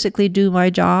just basically do my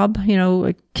job,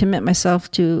 commit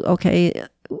myself to, okay,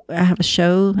 I have a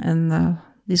show, and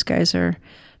these guys are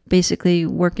basically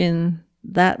working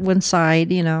that one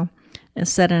side, and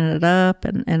setting it up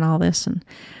and all this.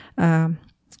 I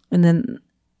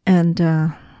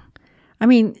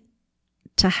mean,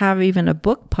 to have even a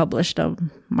book published of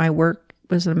my work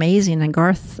was amazing. And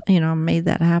Garth, made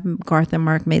that happen. Garth and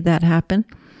Mark made that happen.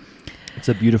 It's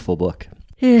a beautiful book.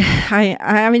 Yeah,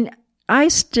 I mean, I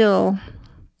still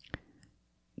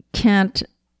can't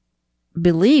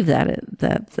believe that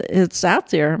it's out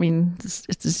there. I mean,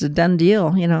 it's a done deal,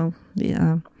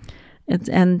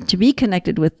 and to be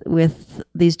connected with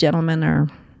these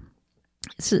gentlemen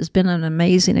it's been an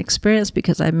amazing experience,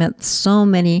 because I met so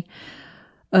many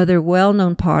other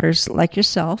well-known potters like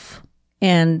yourself,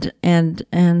 and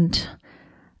met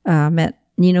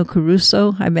Nino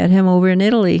Caruso. I met him over in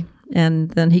Italy, and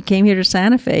then he came here to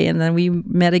Sante Fe, and then we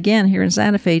met again here in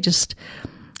Sante Fe. Just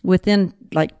within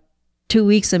like 2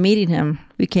 weeks of meeting him,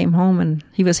 we came home and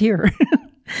he was here.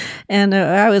 And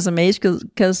I was amazed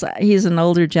because he's an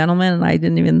older gentleman, and I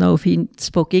didn't even know if he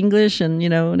spoke English, and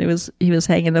and he was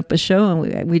hanging up a show,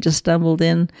 and we just stumbled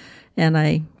in, and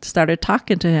I started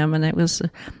talking to him, and it was,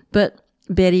 but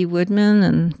Betty Woodman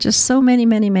and just so many,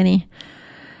 many, many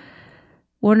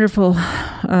wonderful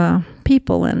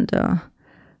people, and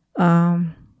I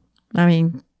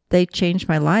mean, they changed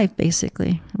my life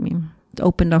basically. I mean, it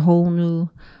opened a whole new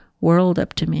world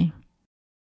up to me.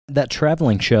 That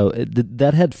traveling show,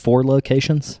 that had 4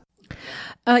 locations?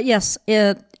 Yes,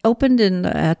 it opened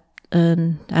at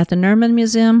the Nerman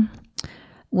Museum,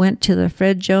 went to the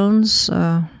Fred Jones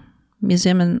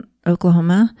Museum in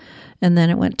Oklahoma, and then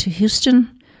it went to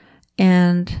Houston,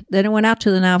 and then it went out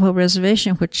to the Navajo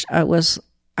Reservation, which I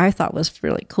thought was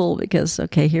really cool, because,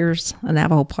 okay, here's a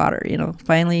Navajo potter,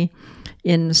 finally,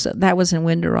 so that was in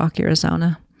Window Rock,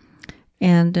 Arizona,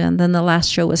 and then the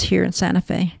last show was here in Sante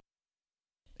Fe.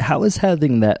 How has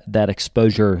having that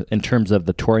exposure in terms of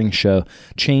the touring show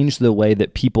changed the way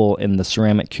that people in the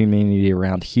ceramic community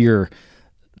around here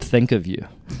think of you?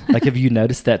 Like, have you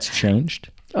noticed that's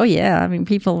changed? Oh, yeah. I mean,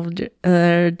 people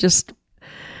just...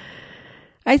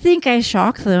 I think I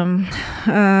shock them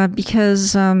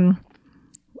because,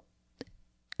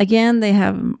 again, they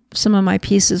have some of my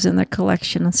pieces in their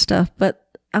collection and stuff. But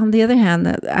on the other hand,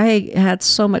 I had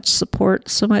so much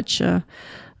support, so much...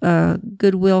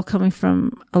 goodwill coming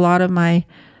from a lot of my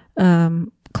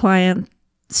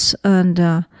clients, and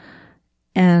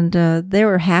they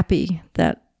were happy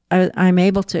that I'm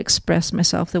able to express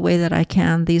myself the way that I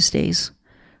can these days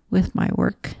with my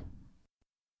work.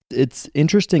 It's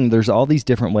interesting. There's all these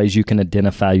different ways you can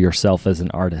identify yourself as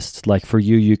an artist. Like for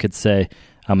you could say,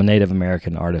 I'm a Native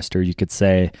American artist, or you could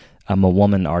say, I'm a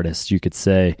woman artist. You could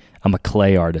say, I'm a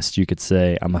clay artist. You could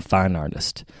say, I'm a fine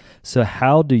artist. So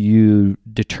how do you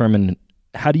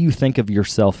think of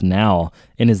yourself now?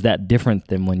 And is that different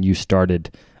than when you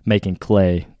started making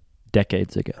clay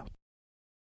decades ago?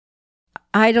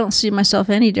 I don't see myself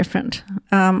any different.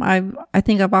 I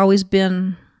think I've always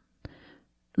been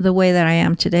the way that I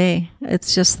am today.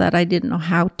 It's just that I didn't know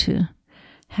how to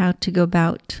go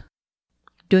about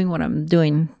doing what I'm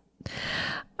doing.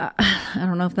 I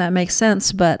don't know if that makes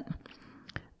sense, but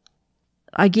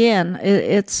again,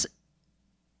 it's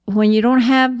when you don't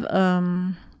have.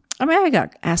 I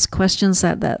got asked questions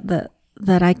that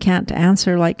I can't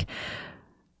answer. Like,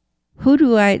 who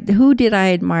did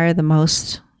I admire the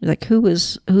most? Like, who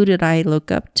did I look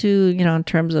up to? In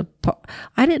terms of,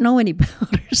 I didn't know any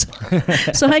builders,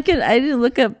 so I didn't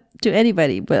look up to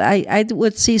anybody. But I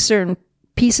would see certain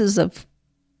pieces of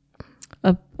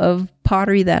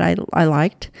pottery that I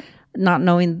liked, not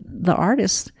knowing the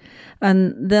artist.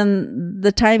 And then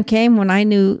the time came when I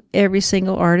knew every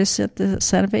single artist at the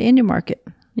Sante Fe Indian Market.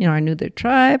 I knew their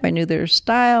tribe, I knew their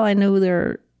style, I knew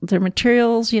their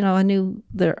materials. I knew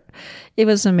it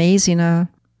was amazing.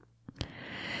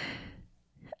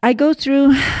 I go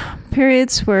through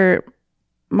periods where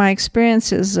my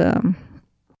experiences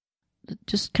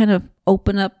just kind of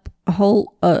open up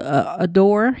a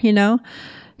door,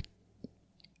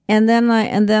 and then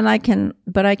I can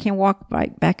walk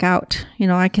back out.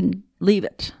 I can leave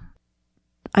it.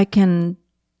 I can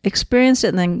experience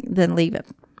it and then leave it,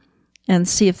 and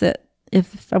see if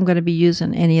I'm going to be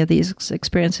using any of these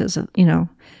experiences. If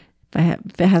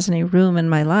it has any room in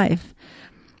my life.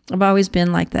 I've always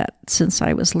been like that since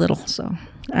I was little. So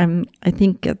I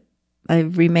think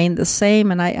I've remained the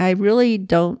same, and I really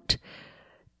don't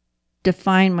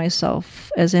define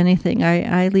myself as anything.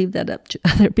 I leave that up to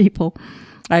other people.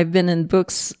 I've been in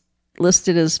books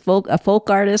listed as a folk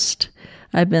artist.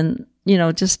 I've been,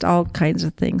 just all kinds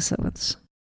of things. So it's.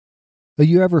 Are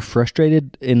you ever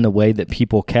frustrated in the way that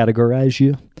people categorize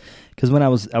you? Because when I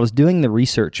was doing the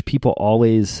research, people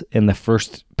always in the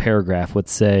first paragraph would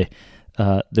say,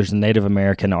 there's a Native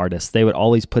American artist. They would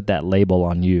always put that label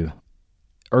on you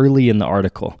early in the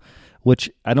article, which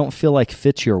I don't feel like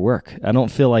fits your work. I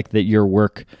don't feel like that your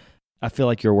work, I feel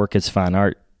like your work is fine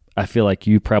art. I feel like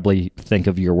you probably think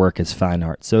of your work as fine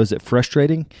art. So is it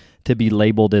frustrating to be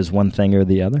labeled as one thing or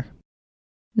the other?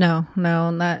 No,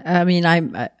 not. I mean,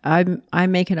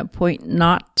 I'm making a point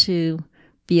not to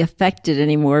be affected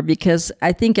anymore, because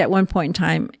I think at one point in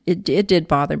time it did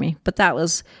bother me, but that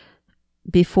was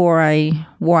before I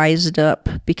wised up,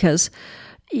 because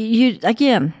you think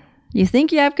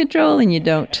you have control and you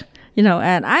don't,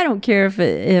 and I don't care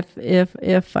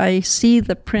if I see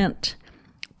the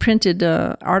printed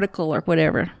article or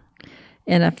whatever,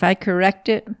 and if I correct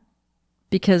it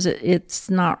because it's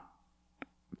not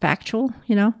factual,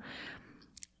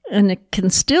 and it can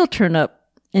still turn up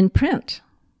in print.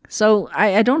 So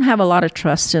I don't have a lot of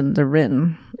trust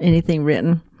in anything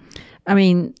written. I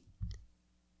mean,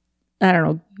 I don't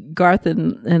know, Garth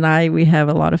and I, we have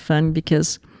a lot of fun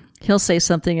because he'll say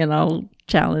something and I'll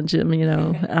challenge him,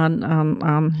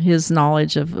 on his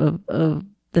knowledge of the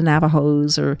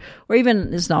Navajos or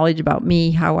even his knowledge about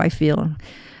me, how I feel,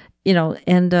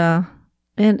 and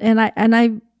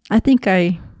I think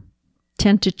I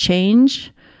tend to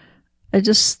change.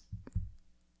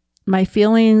 My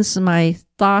feelings, my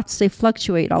thoughts, they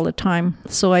fluctuate all the time.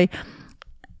 So I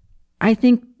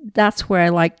think that's where I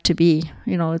like to be.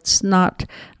 I'm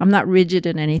not rigid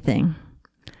in anything.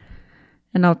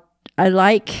 And I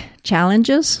like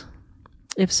challenges.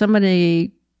 If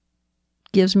somebody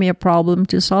gives me a problem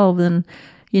to solve, then,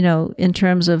 in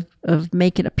terms of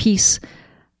making a piece,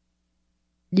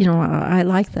 I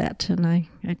like that. And I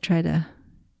try to,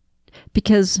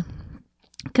 because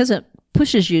it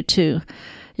pushes you to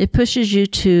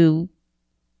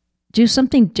do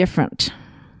something different.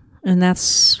 And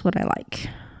that's what I like.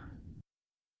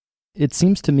 It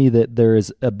seems to me that there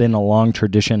has been a long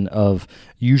tradition of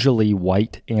usually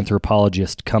white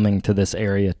anthropologists coming to this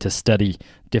area to study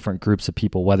different groups of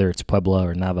people, whether it's Pueblo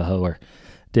or Navajo or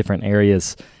different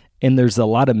areas. And there's a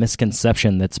lot of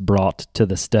misconception that's brought to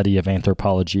the study of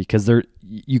anthropology, because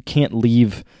you can't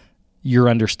leave your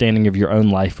understanding of your own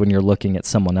life when you're looking at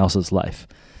someone else's life.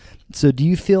 So do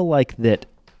you feel like that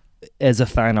as a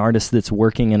fine artist that's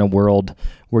working in a world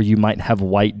where you might have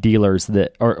white dealers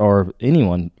that, or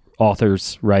anyone,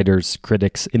 authors, writers,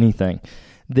 critics, anything,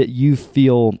 that you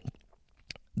feel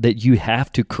that you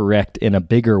have to correct in a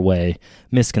bigger way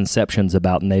misconceptions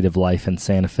about Native life in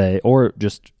Santa Fe or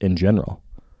just in general?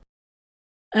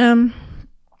 I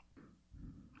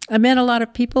met a lot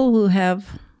of people who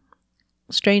have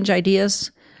strange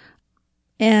ideas,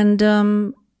 and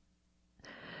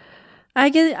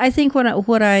I think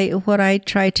what I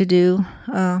try to do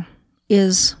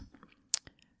is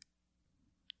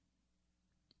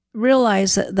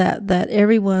realize that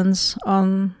everyone's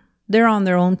they're on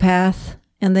their own path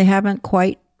and they haven't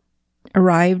quite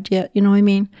arrived yet. You know what I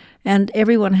mean? And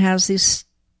everyone has these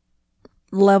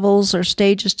levels or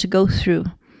stages to go through,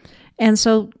 and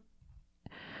so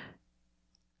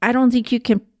I don't think you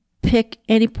can pick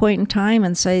any point in time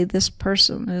and say this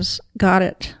person has got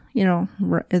it.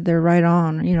 They're right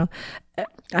on.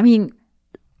 I mean,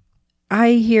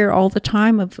 I hear all the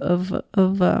time of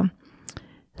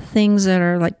things that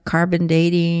are like carbon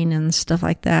dating and stuff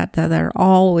like that are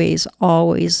always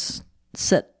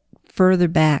set further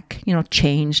back.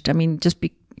 Changed. I mean,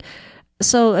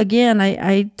 so again,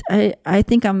 I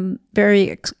think I'm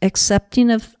very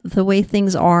accepting of the way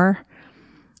things are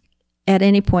at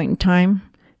any point in time,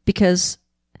 because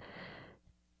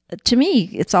to me,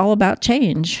 it's all about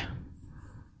change.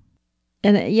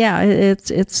 And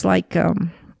it's like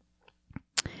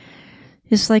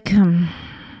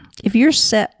if you're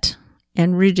set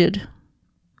and rigid,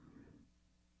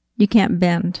 you can't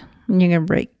bend and you're going to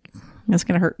break. It's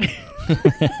going to hurt.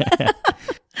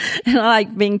 And I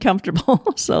like being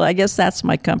comfortable. So I guess that's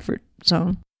my comfort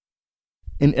zone.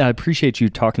 And I appreciate you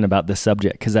talking about this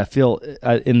subject, because I feel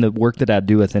in the work that I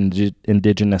do with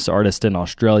Indigenous artists in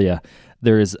Australia,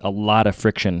 there is a lot of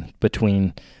friction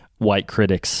between white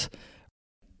critics.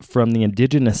 From the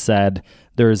Indigenous side,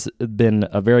 there's been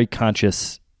a very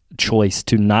conscious choice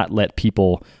to not let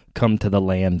people come to the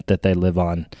land that they live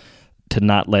on, to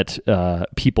not let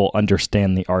people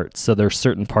understand the art. So there's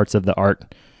certain parts of the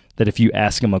art that if you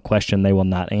ask them a question, they will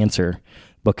not answer.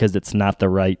 because it's not the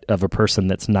right of a person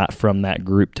that's not from that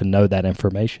group to know that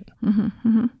information. Mm-hmm,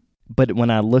 mm-hmm. But when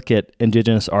I look at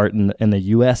indigenous art in the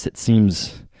U.S., it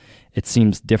seems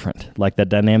different. Like the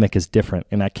dynamic is different,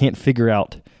 and I can't figure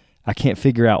out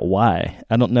why.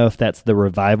 I don't know if that's the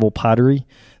revival pottery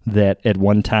that at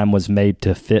one time was made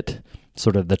to fit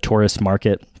sort of the tourist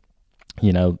market,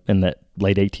 in the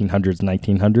late 1800s,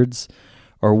 1900s,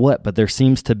 or what. But it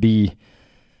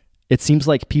seems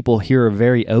like people here are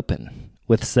very open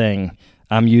with saying,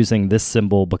 I'm using this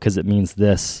symbol because it means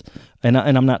this. And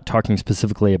I'm not talking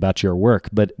specifically about your work,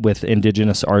 but with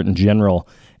indigenous art in general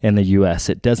in the U.S.,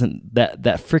 it doesn't,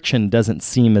 that friction doesn't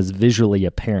seem as visually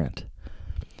apparent.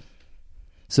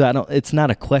 So it's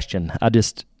not a question.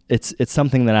 It's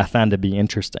something that I find to be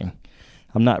interesting.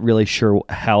 I'm not really sure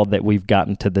how that we've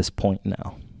gotten to this point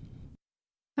now.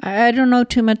 I don't know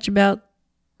too much about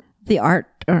the art,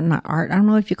 or not art. I don't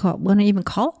know if you want to even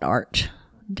call it art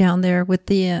down there with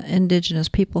the indigenous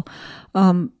people.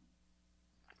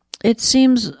 It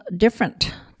seems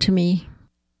different to me.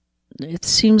 It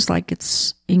seems like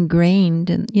it's ingrained,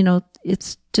 and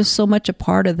it's just so much a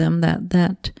part of them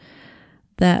that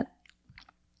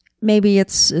maybe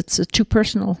it's a too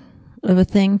personal of a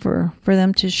thing for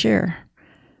them to share.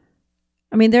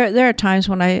 I mean, there are times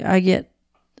when I get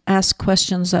asked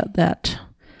questions that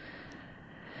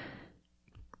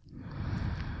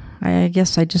I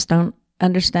guess I just don't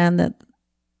understand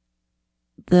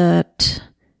that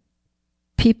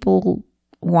people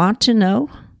want to know,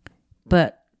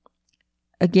 but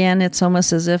again, it's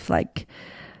almost as if like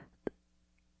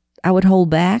I would hold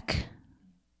back.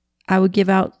 I would give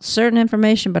out certain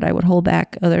information, but I would hold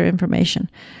back other information.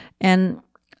 And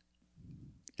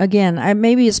again,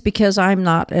 maybe it's because I'm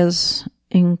not as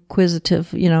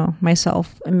inquisitive,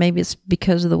 myself, and maybe it's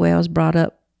because of the way I was brought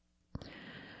up.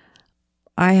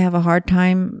 I have a hard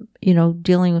time,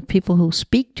 dealing with people who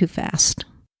speak too fast,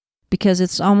 because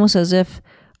it's almost as if,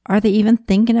 are they even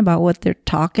thinking about what they're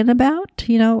talking about,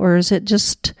 or is it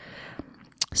just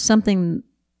something,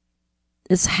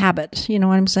 it's habit, you know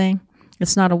what I'm saying?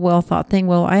 It's not a well thought thing.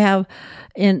 Well, I have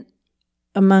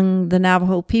among the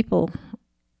Navajo people,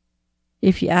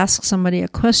 if you ask somebody a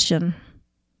question,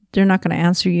 they're not going to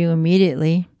answer you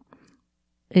immediately.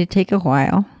 It take a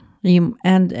while.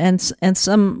 And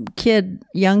some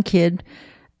young kid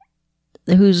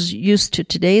who's used to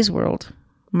today's world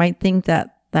might think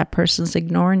that person's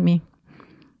ignoring me,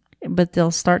 but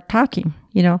they'll start talking,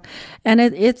 and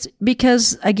it's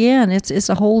because, again, it's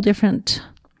a whole different,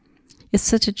 it's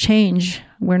such a change.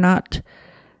 We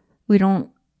don't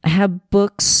have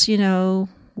books,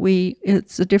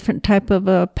 it's a different type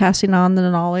of passing on the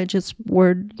knowledge. It's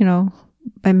word,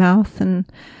 by mouth.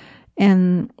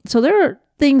 And so there are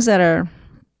things that are,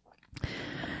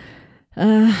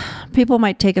 people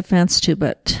might take offense to,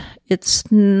 but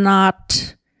it's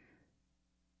not,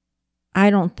 I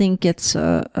don't think it's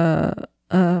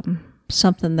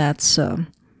something that's,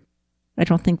 I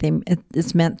don't think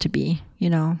it's meant to be,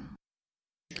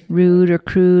 rude or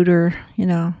crude or,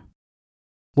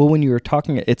 Well, when you were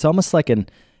talking, it's almost like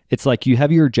it's like you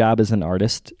have your job as an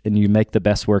artist and you make the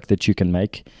best work that you can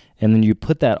make, and then you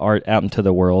put that art out into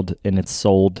the world and it's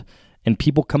sold, and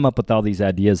people come up with all these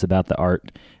ideas about the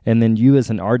art, and then you as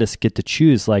an artist get to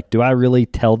choose, like, do I really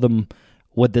tell them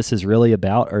what this is really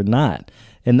about or not?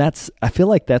 And I feel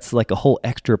like that's like a whole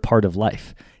extra part of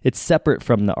life. It's separate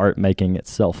from the art making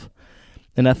itself.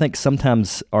 And I think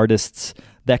sometimes artists,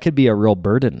 that could be a real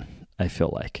burden, I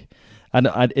feel like.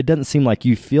 It doesn't seem like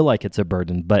you feel like it's a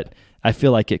burden, but I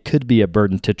feel like it could be a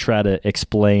burden to try to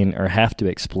explain or have to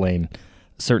explain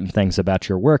certain things about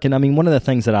your work. And I mean, one of the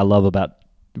things that I love about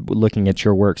looking at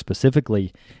your work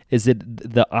specifically is that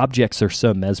the objects are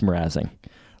so mesmerizing.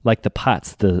 Like the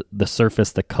pots, the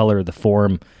surface, the color, the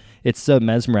form, it's so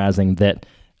mesmerizing that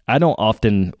I don't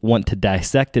often want to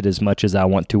dissect it as much as I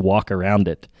want to walk around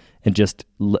it and just,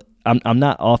 I'm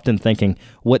not often thinking,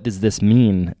 what does this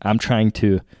mean?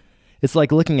 It's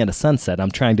like looking at a sunset.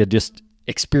 I'm trying to just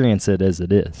experience it as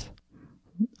it is.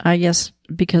 I guess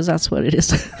because that's what it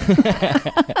is.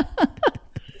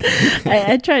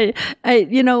 I try,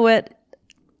 you know what?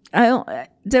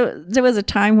 There was a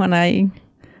time when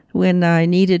I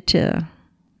needed to,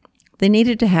 they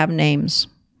needed to have names.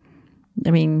 I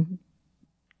mean,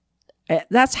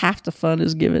 that's half the fun,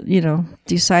 is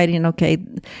deciding, okay,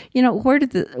 where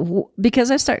did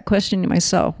because I start questioning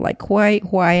myself, like,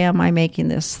 why am I making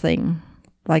this thing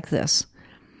like this?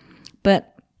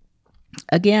 But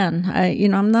again, I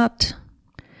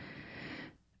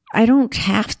don't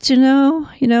have to know,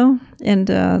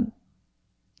 and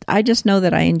I just know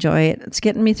that I enjoy it. It's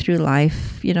getting me through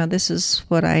life. This is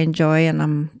what I enjoy,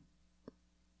 and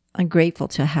I'm grateful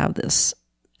to have this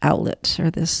outlet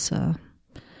or this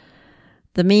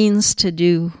the means to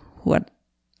do what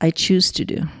I choose to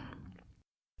do.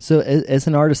 So as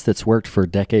an artist that's worked for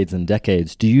decades and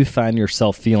decades, do you find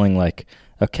yourself feeling like,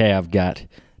 okay, I've got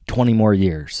 20 more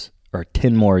years or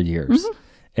 10 more years,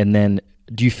 and then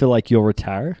do you feel like you'll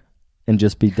retire and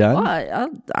just be done? Well,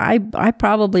 I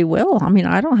probably will. I mean,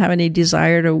 I don't have any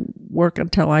desire to work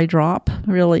until I drop,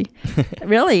 really,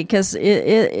 because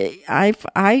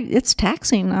it's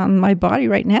taxing on my body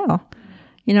right now.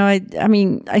 You know, I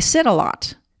mean, I sit a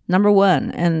lot, number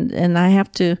one, and I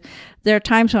have to. There are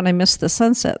times when I miss the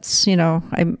sunsets. You know,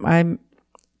 I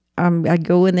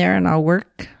go in there and I'll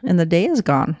work, and the day is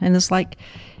gone, and it's like,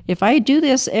 if I do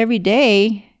this every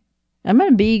day, I'm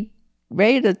going to be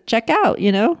ready to check out,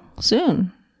 you know,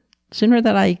 sooner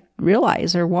than I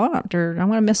realize or want, or I'm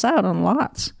going to miss out on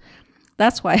lots.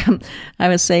 That's why I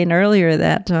was saying earlier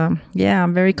that,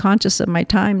 I'm very conscious of my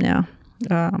time now,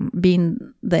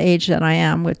 being the age that I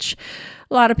am, which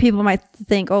a lot of people might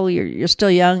think, oh, you're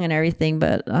still young and everything,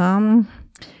 but,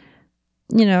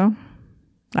 you know,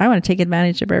 I want to take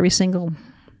advantage of every single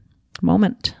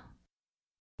moment.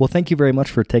 Well, thank you very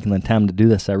much for taking the time to do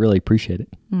this. I really appreciate it.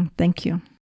 Thank you.